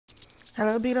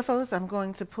Hello, beautifuls. I'm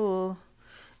going to pull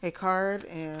a card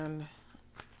and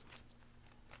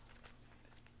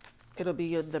it'll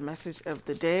be the message of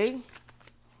the day.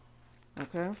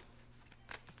 Okay.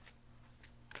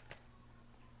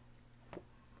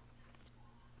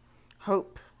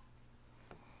 Hope.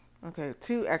 Okay,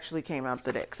 two actually came out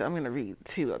the deck, so I'm going to read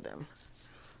two of them.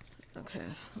 Okay,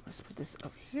 let's put this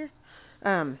over here.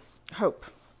 Hope.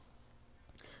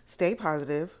 Stay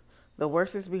positive. The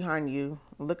worst is behind you.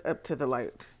 Look up to the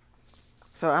light.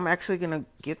 So I'm actually going to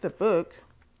get the book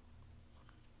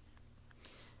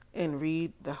and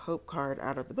read the hope card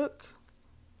out of the book.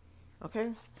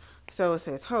 Okay? So it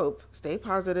says, hope. Stay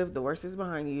positive. The worst is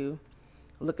behind you.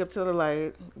 Look up to the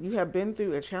light. You have been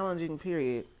through a challenging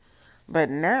period, but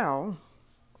now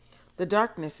the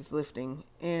darkness is lifting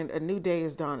and a new day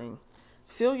is dawning.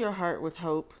 Fill your heart with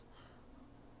hope,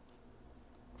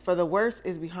 for the worst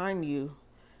is behind you,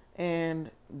 and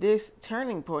this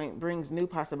turning point brings new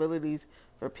possibilities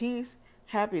for peace,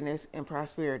 happiness, and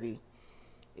prosperity.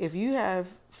 If you have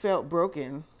felt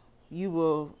broken, you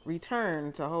will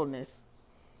return to wholeness.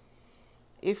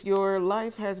 If your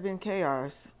life has been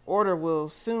chaos, order will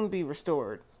soon be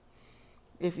restored.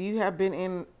 If you have been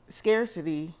in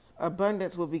scarcity,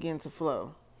 abundance will begin to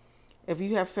flow. If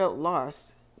you have felt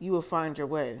lost, you will find your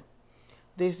way.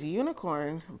 This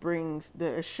unicorn brings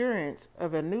the assurance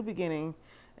of a new beginning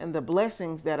and the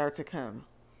blessings that are to come.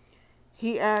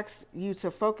 He asks you to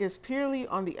focus purely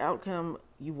on the outcome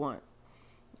you want.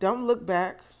 Don't look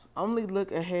back, only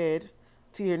look ahead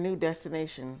to your new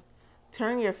destination.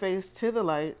 Turn your face to the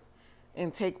light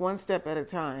and take one step at a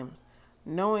time,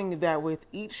 knowing that with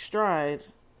each stride,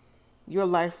 your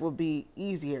life will be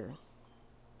easier.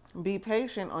 Be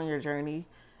patient on your journey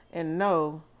and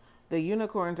know the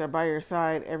unicorns are by your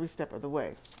side every step of the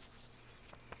way.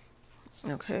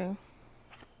 Okay.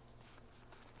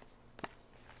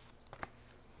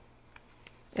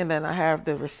 And then I have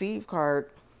the receive card.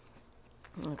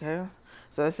 Okay.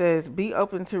 So it says, be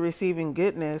open to receiving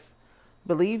goodness.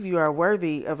 Believe you are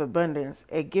worthy of abundance.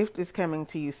 A gift is coming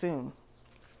to you soon.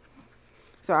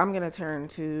 So I'm going to turn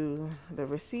to the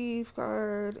receive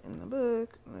card in the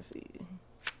book. Let's see.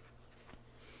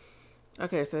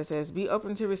 Okay, so it says, be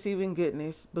open to receiving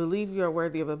goodness. Believe you are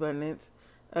worthy of abundance.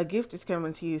 A gift is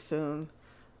coming to you soon.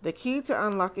 The key to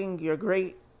unlocking your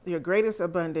greatest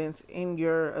abundance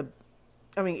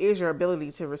is your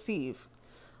ability to receive.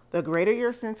 The greater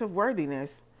your sense of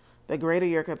worthiness, the greater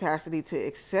your capacity to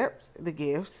accept the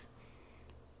gifts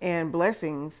and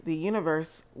blessings the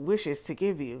universe wishes to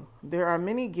give you. There are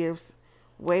many gifts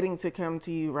waiting to come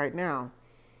to you right now,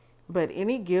 but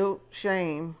any guilt,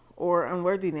 shame, or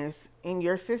unworthiness in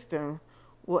your system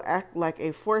will act like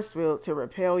a force field to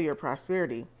repel your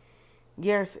prosperity.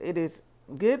 Yes, it is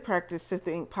good practice to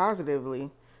think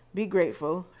positively, be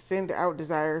grateful, send out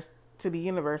desires to the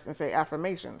universe, and say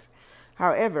affirmations.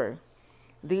 However,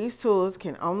 these tools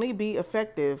can only be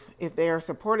effective if they are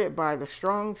supported by the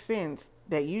strong sense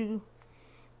that you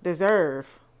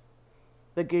deserve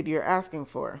the good you're asking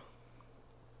for.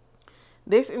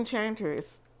 This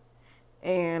enchantress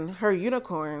and her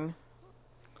unicorn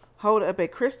hold up a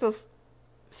crystal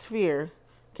sphere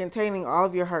containing all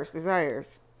of your heart's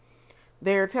desires.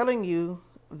 They are telling you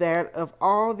that of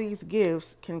all these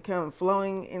gifts can come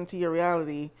flowing into your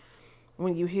reality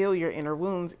when you heal your inner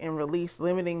wounds and release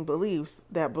limiting beliefs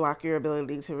that block your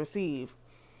ability to receive.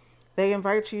 They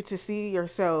invite you to see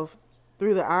yourself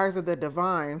through the eyes of the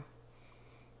divine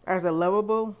as a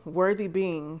lovable, worthy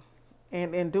being,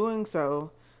 and in doing so,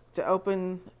 to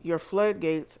open your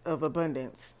floodgates of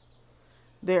abundance.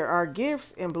 There are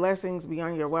gifts and blessings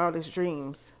beyond your wildest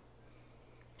dreams,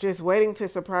 just waiting to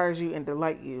surprise you and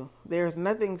delight you. There is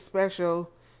nothing special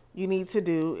you need to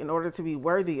do in order to be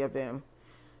worthy of them,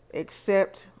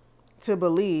 except to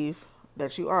believe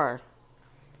that you are.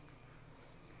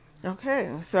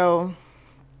 Okay, so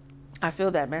I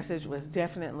feel that message was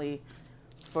definitely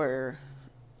for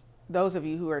those of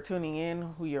you who are tuning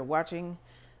in, who you're watching.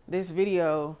 This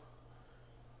video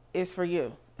is for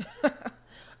you.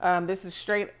 This is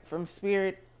straight from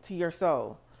spirit to your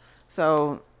soul.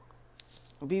 So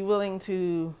be willing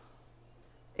to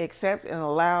accept and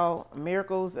allow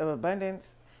miracles of abundance,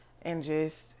 and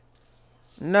just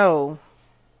know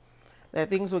that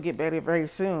things will get better very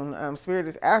soon. Spirit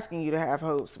is asking you to have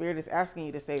hope. Spirit is asking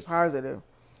you to stay positive.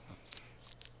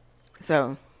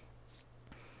 So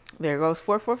there goes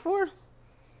 444.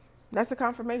 That's a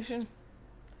confirmation.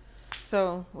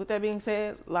 So with that being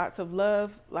said, lots of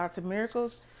love, lots of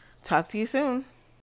miracles. Talk to you soon.